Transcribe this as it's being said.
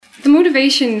The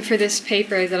motivation for this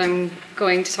paper that I'm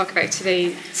going to talk about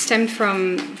today stemmed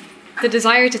from the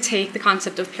desire to take the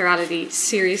concept of plurality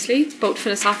seriously, both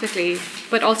philosophically,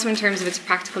 but also in terms of its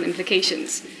practical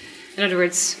implications. In other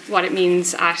words, what it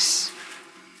means at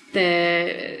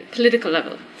the political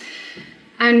level.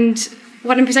 And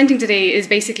what I'm presenting today is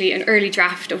basically an early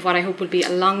draft of what I hope will be a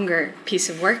longer piece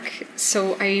of work.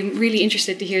 So I'm really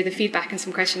interested to hear the feedback and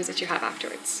some questions that you have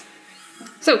afterwards.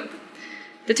 So,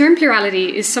 the term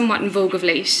plurality is somewhat in vogue of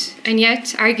late, and yet,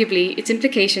 arguably, its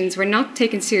implications were not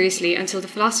taken seriously until the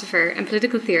philosopher and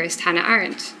political theorist Hannah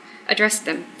Arendt addressed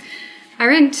them.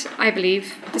 Arendt, I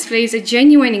believe, displays a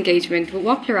genuine engagement with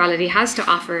what plurality has to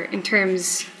offer in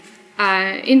terms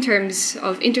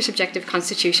of intersubjective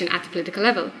constitution at the political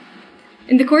level.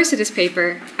 In the course of this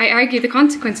paper, I argue the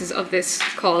consequences of this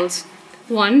calls,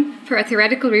 1, for a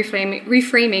theoretical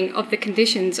reframing of the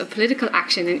conditions of political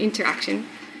action and interaction,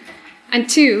 and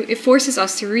 2, it forces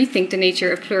us to rethink the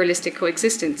nature of pluralistic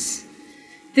coexistence.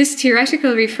 This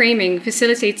theoretical reframing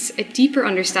facilitates a deeper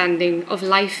understanding of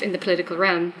life in the political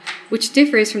realm, which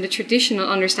differs from the traditional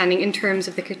understanding in terms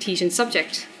of the Cartesian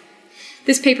subject.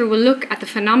 This paper will look at the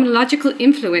phenomenological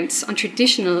influence on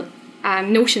traditional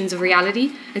notions of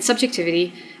reality and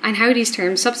subjectivity and how these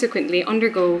terms subsequently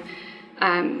undergo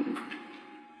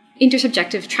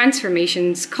intersubjective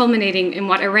transformations culminating in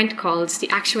what Arendt calls the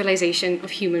actualization of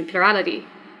human plurality.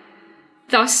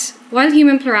 Thus, while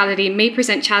human plurality may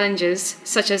present challenges,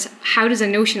 such as how does a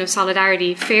notion of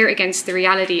solidarity fare against the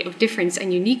reality of difference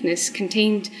and uniqueness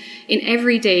contained in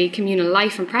everyday communal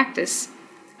life and practice,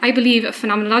 I believe a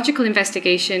phenomenological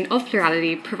investigation of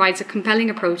plurality provides a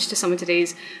compelling approach to some of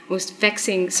today's most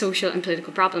vexing social and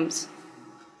political problems.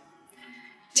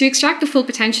 To extract the full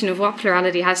potential of what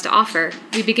plurality has to offer,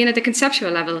 we begin at the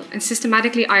conceptual level and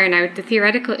systematically iron out the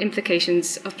theoretical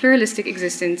implications of pluralistic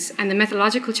existence and the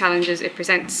methodological challenges it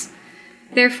presents.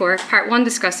 Therefore, Part 1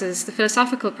 discusses the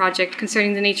philosophical project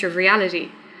concerning the nature of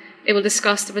reality. It will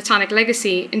discuss the Platonic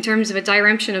legacy in terms of a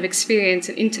diremption of experience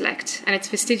and intellect and its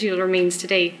vestigial remains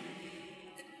today.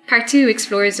 Part 2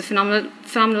 explores the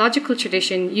phenomenological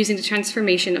tradition using the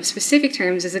transformation of specific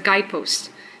terms as a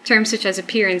guidepost. Terms such as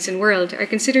appearance and world are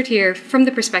considered here from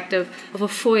the perspective of a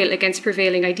foil against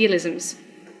prevailing idealisms.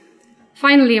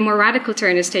 Finally, a more radical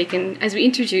turn is taken as we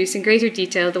introduce in greater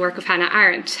detail the work of Hannah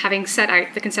Arendt, having set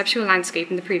out the conceptual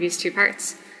landscape in the previous 2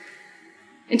 parts.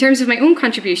 In terms of my own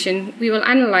contribution, we will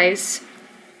analyse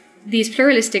these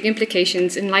pluralistic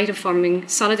implications in light of forming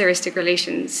solidaristic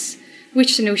relations,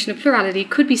 which the notion of plurality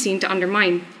could be seen to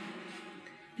undermine.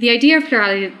 The idea of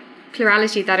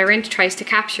plurality that Arendt tries to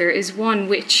capture is one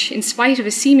which, in spite of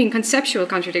a seeming conceptual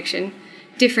contradiction,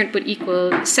 different but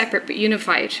equal, separate but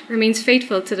unified, remains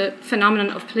faithful to the phenomenon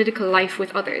of political life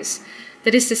with others,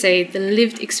 that is to say, the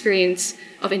lived experience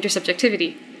of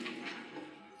intersubjectivity.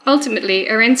 Ultimately,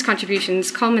 Arendt's contributions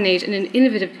culminate in an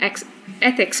innovative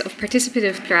ethics of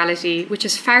participative plurality, which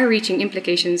has far-reaching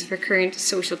implications for current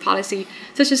social policy,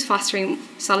 such as fostering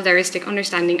solidaristic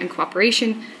understanding and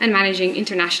cooperation and managing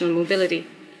international mobility.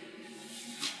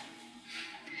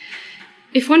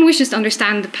 If one wishes to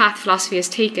understand the path philosophy has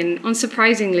taken,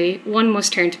 unsurprisingly, one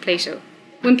must turn to Plato.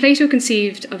 When Plato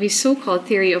conceived of his so-called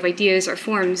theory of ideas or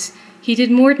forms, he did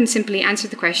more than simply answer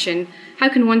the question, how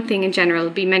can one thing in general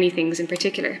be many things in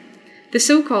particular? The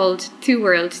so-called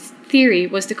two-world theory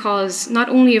was the cause not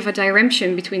only of a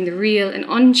diremption between the real and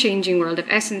unchanging world of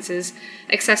essences,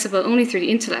 accessible only through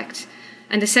the intellect,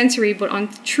 and the sensory but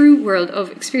untrue world of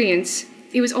experience,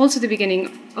 it was also the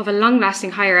beginning of a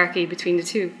long-lasting hierarchy between the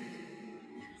two.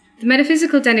 The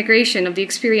metaphysical denigration of the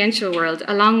experiential world,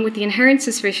 along with the inherent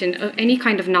suspicion of any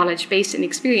kind of knowledge based in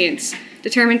experience,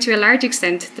 determined to a large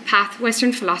extent the path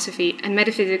Western philosophy and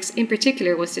metaphysics in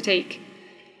particular was to take.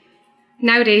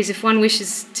 Nowadays, if one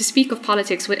wishes to speak of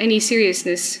politics with any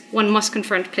seriousness, one must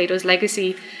confront Plato's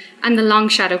legacy and the long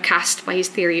shadow cast by his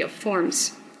theory of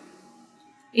forms.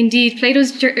 Indeed,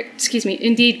 Plato's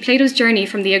journey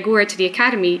from the Agora to the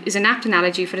Academy is an apt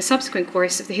analogy for the subsequent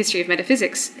course of the history of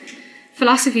metaphysics.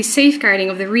 Philosophy's safeguarding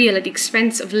of the real at the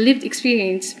expense of lived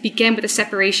experience began with the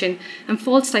separation and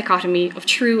false dichotomy of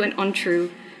true and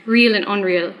untrue, real and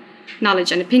unreal,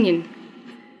 knowledge and opinion.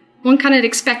 One cannot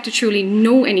expect to truly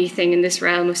know anything in this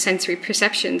realm of sensory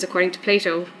perceptions, according to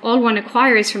Plato. All one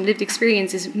acquires from lived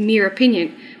experience is mere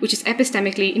opinion, which is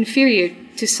epistemically inferior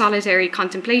to solitary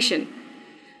contemplation.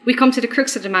 We come to the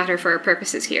crux of the matter for our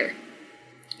purposes here: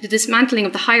 the dismantling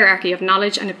of the hierarchy of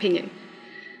knowledge and opinion.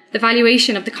 The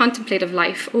valuation of the contemplative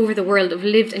life over the world of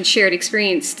lived and shared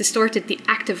experience distorted the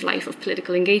active life of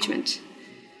political engagement.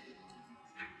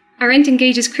 Arendt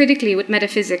engages critically with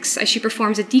metaphysics as she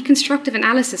performs a deconstructive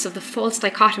analysis of the false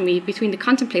dichotomy between the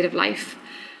contemplative life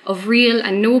of real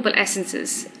and knowable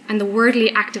essences and the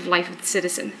worldly active life of the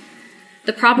citizen.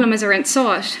 The problem, as Arendt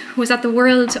saw it, was that the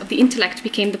world of the intellect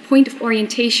became the point of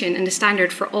orientation and the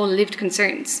standard for all lived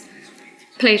concerns.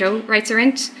 Plato, writes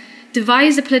Arendt,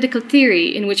 devised a political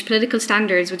theory in which political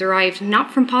standards were derived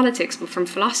not from politics but from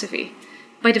philosophy,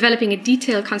 by developing a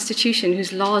detailed constitution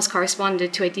whose laws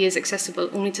corresponded to ideas accessible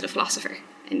only to the philosopher.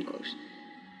 End quote.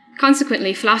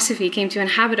 Consequently, philosophy came to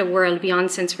inhabit a world beyond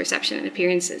sense perception and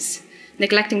appearances,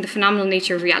 neglecting the phenomenal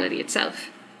nature of reality itself.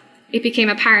 It became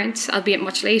apparent, albeit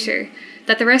much later,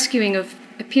 that the rescuing of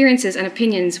appearances and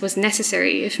opinions was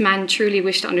necessary if man truly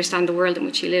wished to understand the world in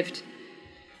which he lived.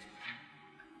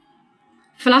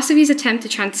 Philosophy's attempt to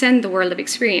transcend the world of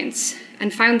experience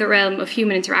and found the realm of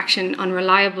human interaction on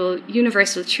reliable,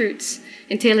 universal truths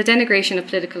entail a denigration of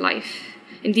political life.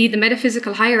 Indeed, the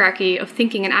metaphysical hierarchy of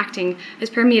thinking and acting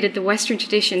has permeated the Western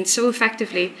tradition so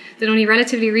effectively that only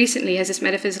relatively recently has this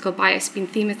metaphysical bias been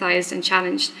thematized and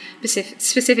challenged,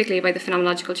 specifically by the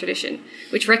phenomenological tradition,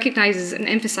 which recognizes and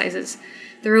emphasizes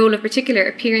the role of particular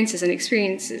appearances and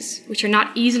experiences, which are not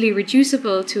easily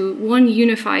reducible to one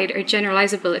unified or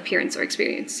generalizable appearance or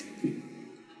experience.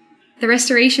 The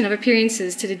restoration of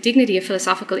appearances to the dignity of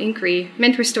philosophical inquiry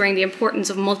meant restoring the importance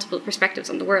of multiple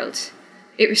perspectives on the world.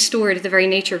 It restored the very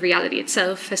nature of reality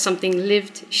itself as something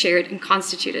lived, shared, and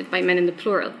constituted by men in the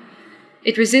plural.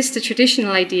 It resists the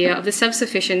traditional idea of the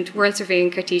self-sufficient,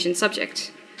 world-surveying Cartesian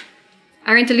subject.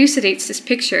 Arendt elucidates this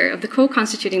picture of the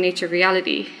co-constituting nature of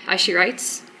reality, as she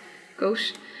writes,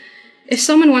 quote, "If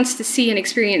someone wants to see and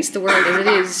experience the world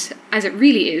as it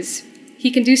really is, he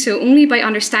can do so only by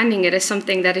understanding it as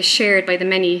something that is shared by the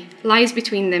many, lies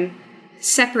between them,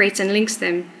 separates and links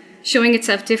them, showing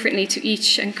itself differently to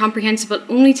each and comprehensible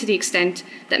only to the extent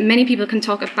that many people can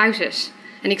talk about it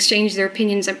and exchange their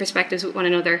opinions and perspectives with one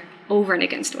another, over and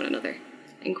against one another."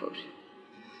 End quote.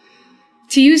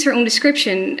 To use her own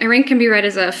description, Arendt can be read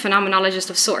as a phenomenologist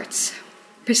of sorts,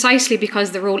 precisely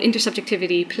because the role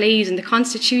intersubjectivity plays in the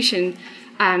constituting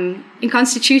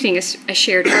a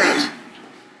shared world.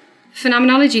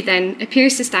 Phenomenology, then,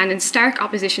 appears to stand in stark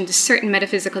opposition to certain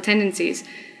metaphysical tendencies,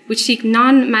 which seek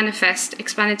non-manifest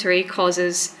explanatory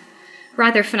causes.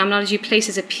 Rather, phenomenology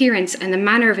places appearance and the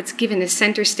manner of its given as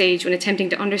center stage when attempting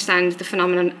to understand the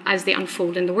phenomenon as they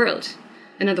unfold in the world.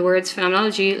 In other words,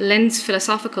 phenomenology lends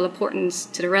philosophical importance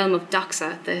to the realm of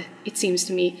doxa, the "it seems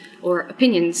to me," or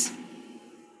opinions.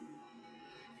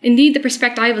 Indeed, the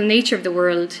perspectival nature of the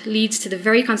world leads to the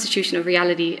very constitution of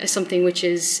reality as something which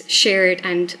is shared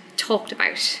and talked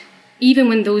about, even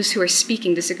when those who are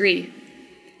speaking disagree.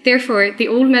 Therefore, the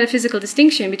old metaphysical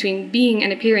distinction between being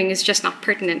and appearing is just not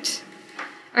pertinent.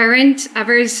 Arendt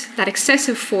avers that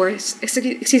excessive focus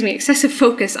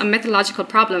on methodological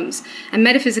problems and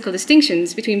metaphysical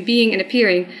distinctions between being and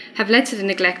appearing have led to the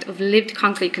neglect of lived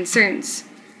concrete concerns.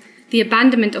 The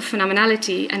abandonment of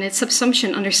phenomenality and its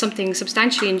subsumption under something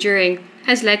substantially enduring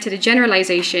has led to the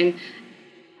generalization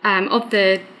of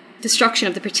the destruction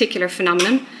of the particular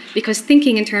phenomenon, because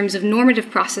thinking in terms of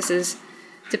normative processes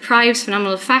deprives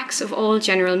phenomenal facts of all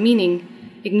general meaning,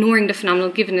 ignoring the phenomenal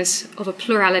givenness of a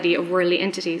plurality of worldly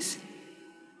entities.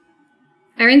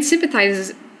 Arendt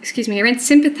sympathizes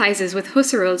with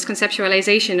Husserl's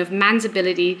conceptualization of man's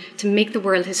ability to make the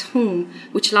world his home,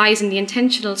 which lies in the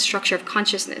intentional structure of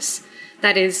consciousness.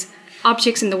 That is,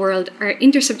 objects in the world are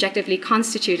intersubjectively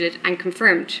constituted and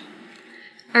confirmed.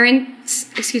 Arendt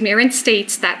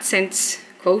states that since,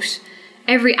 quote,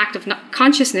 "every act of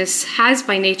consciousness has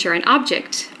by nature an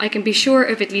object, I can be sure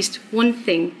of at least one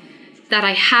thing, that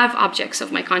I have objects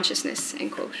of my consciousness,"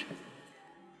 end quote.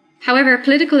 However,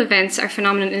 political events are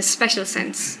phenomena in a special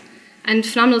sense, and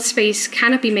phenomenal space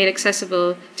cannot be made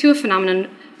accessible to a phenomenon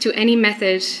to any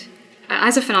method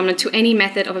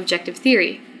of objective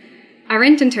theory.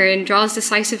 Arendt, in turn, draws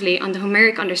decisively on the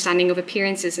Homeric understanding of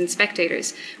appearances and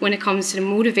spectators when it comes to the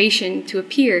motivation to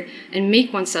appear and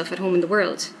make oneself at home in the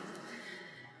world.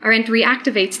 Arendt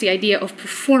reactivates the idea of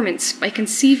performance by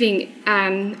conceiving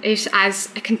it as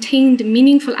a contained,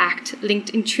 meaningful act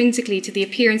linked intrinsically to the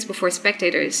appearance before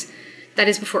spectators, that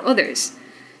is, before others.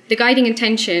 The guiding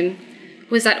intention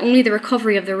was that only the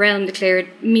recovery of the realm declared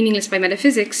meaningless by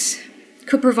metaphysics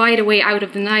could provide a way out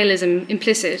of the nihilism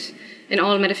implicit in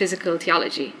all metaphysical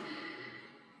theology.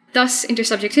 Thus,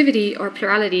 intersubjectivity or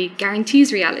plurality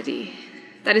guarantees reality.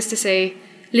 That is to say,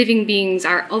 living beings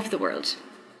are of the world.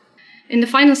 In the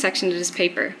final section of this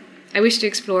paper, I wish to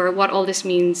explore what all this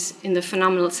means in the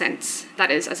phenomenal sense,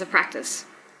 that is, as a practice.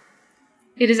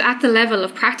 It is at the level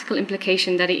of practical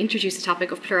implication that he introduced the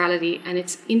topic of plurality and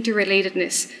its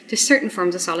interrelatedness to certain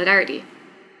forms of solidarity.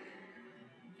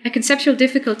 A conceptual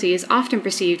difficulty is often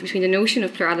perceived between the notion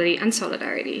of plurality and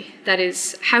solidarity. That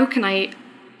is, how can I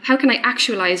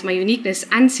actualize my uniqueness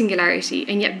and singularity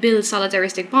and yet build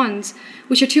solidaristic bonds,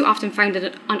 which are too often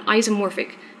founded on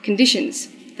isomorphic conditions?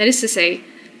 That is to say,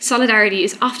 solidarity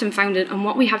is often founded on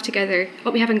what we have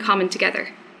in common together.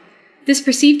 This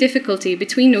perceived difficulty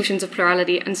between notions of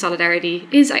plurality and solidarity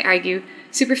is, I argue,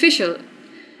 superficial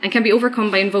and can be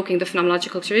overcome by invoking the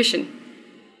phenomenological tradition.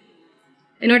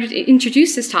 In order to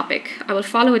introduce this topic, I will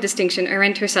follow a distinction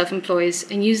Arendt herself employs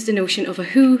and use the notion of a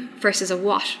who versus a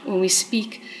what when we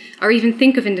speak or even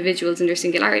think of individuals in their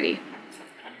singularity.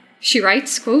 She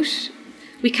writes, quote,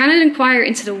 "We cannot inquire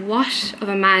into the what of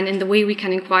a man in the way we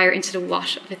can inquire into the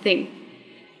what of a thing.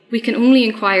 We can only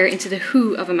inquire into the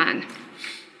who of a man."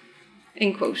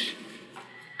 End quote.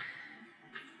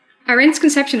 Arendt's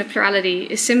conception of plurality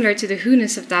is similar to the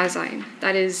who-ness of Dasein,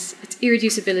 that is, its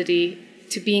irreducibility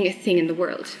to being a thing in the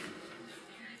world.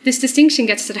 This distinction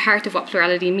gets to the heart of what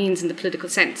plurality means in the political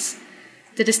sense.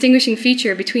 The distinguishing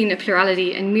feature between a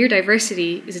plurality and mere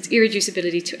diversity is its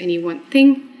irreducibility to any one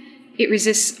thing. It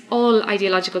resists all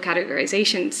ideological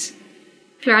categorizations.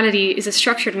 Plurality is a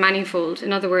structured manifold.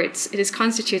 In other words, it is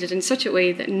constituted in such a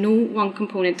way that no one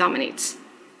component dominates.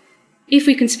 If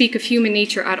we can speak of human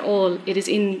nature at all, it is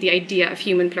in the idea of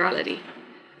human plurality.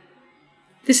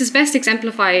 This is best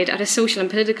exemplified at a social and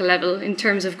political level in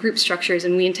terms of group structures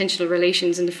and we-intentional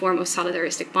relations in the form of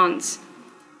solidaristic bonds.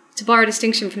 To borrow a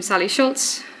distinction from Sally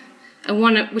Schultz, and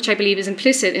one which I believe is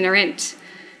implicit in Arendt,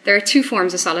 there are two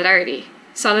forms of solidarity: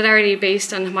 solidarity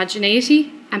based on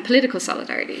homogeneity and political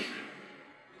solidarity.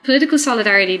 Political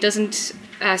solidarity doesn't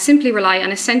simply rely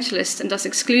on essentialist and thus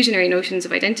exclusionary notions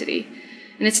of identity,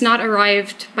 and it's not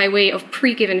arrived by way of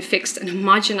pre-given fixed and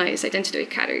homogenized identity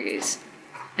categories.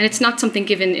 And it's not something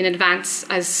given in advance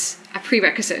as a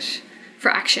prerequisite for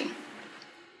action.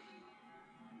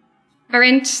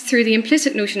 Arendt, through the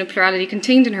implicit notion of plurality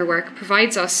contained in her work,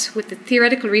 provides us with the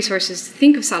theoretical resources to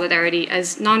think of solidarity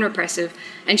as non-repressive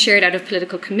and shared out of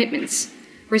political commitments,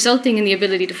 resulting in the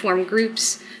ability to form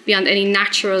groups beyond any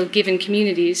natural given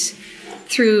communities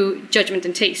through judgment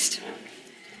and taste.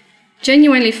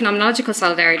 Genuinely phenomenological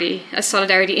solidarity, as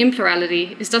solidarity in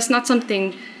plurality, is thus not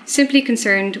something simply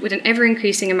concerned with an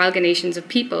ever-increasing amalgamations of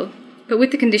people, but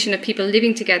with the condition of people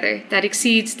living together that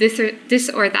exceeds this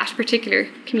or that particular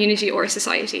community or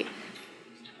society.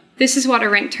 This is what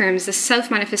Arendt terms the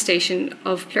self-manifestation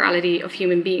of plurality of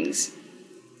human beings.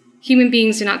 Human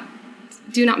beings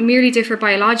do not merely differ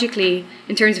biologically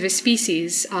in terms of a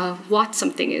species, what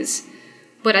something is,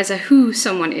 but as a who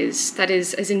someone is, that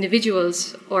is, as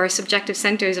individuals or subjective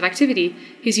centres of activity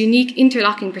whose unique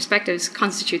interlocking perspectives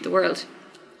constitute the world.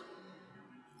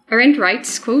 Arendt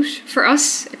writes, quote, "For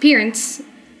us, appearance,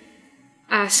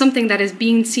 something that is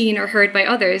being seen or heard by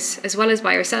others, as well as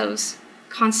by ourselves,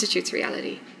 constitutes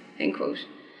reality," end quote.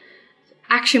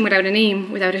 Action without a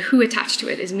name, without a who attached to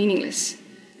it, is meaningless.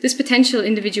 This potential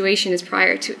individuation is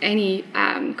prior to any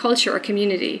culture or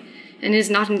community, and is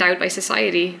not endowed by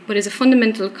society, but is a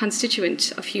fundamental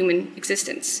constituent of human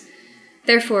existence.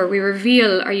 Therefore, we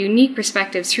reveal our unique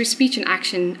perspectives through speech and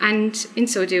action, and in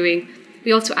so doing,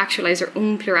 we also actualize our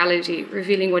own plurality,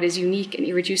 revealing what is unique and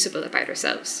irreducible about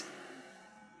ourselves.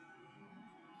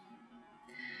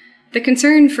 The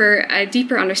concern for a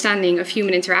deeper understanding of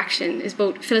human interaction is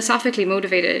both philosophically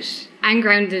motivated and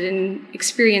grounded in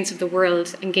experience of the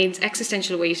world, and gains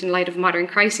existential weight in light of modern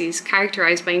crises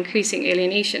characterized by increasing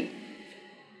alienation.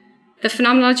 The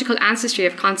phenomenological ancestry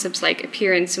of concepts like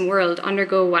appearance and world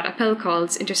undergo what Appel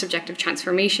calls intersubjective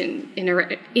transformation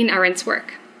in Arendt's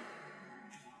work.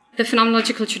 The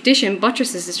phenomenological tradition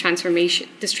buttresses this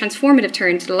transformative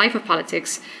turn to the life of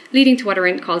politics, leading to what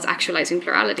Arendt calls actualizing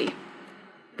plurality.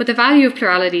 But the value of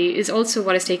plurality is also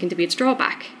what is taken to be its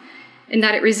drawback, in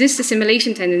that it resists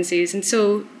assimilation tendencies and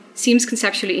so seems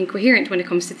conceptually incoherent when it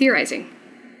comes to theorizing.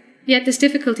 Yet this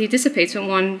difficulty dissipates when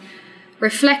one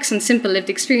reflects on simple lived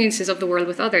experiences of the world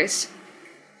with others.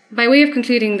 By way of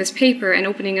concluding this paper and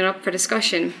opening it up for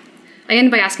discussion, I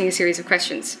end by asking a series of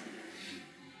questions.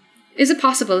 Is it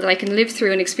possible that I can live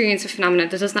through an experience of phenomena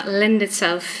that does not lend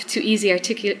itself to easy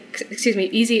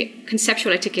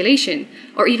conceptual articulation,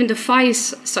 or even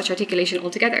defies such articulation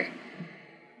altogether?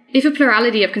 If a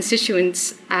plurality of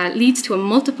constituents leads to a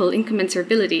multiple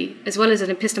incommensurability, as well as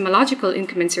an epistemological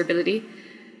incommensurability,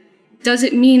 does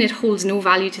it mean it holds no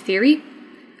value to theory?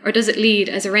 Or does it lead,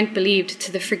 as Arendt believed,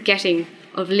 to the forgetting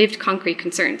of lived concrete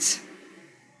concerns?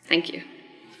 Thank you.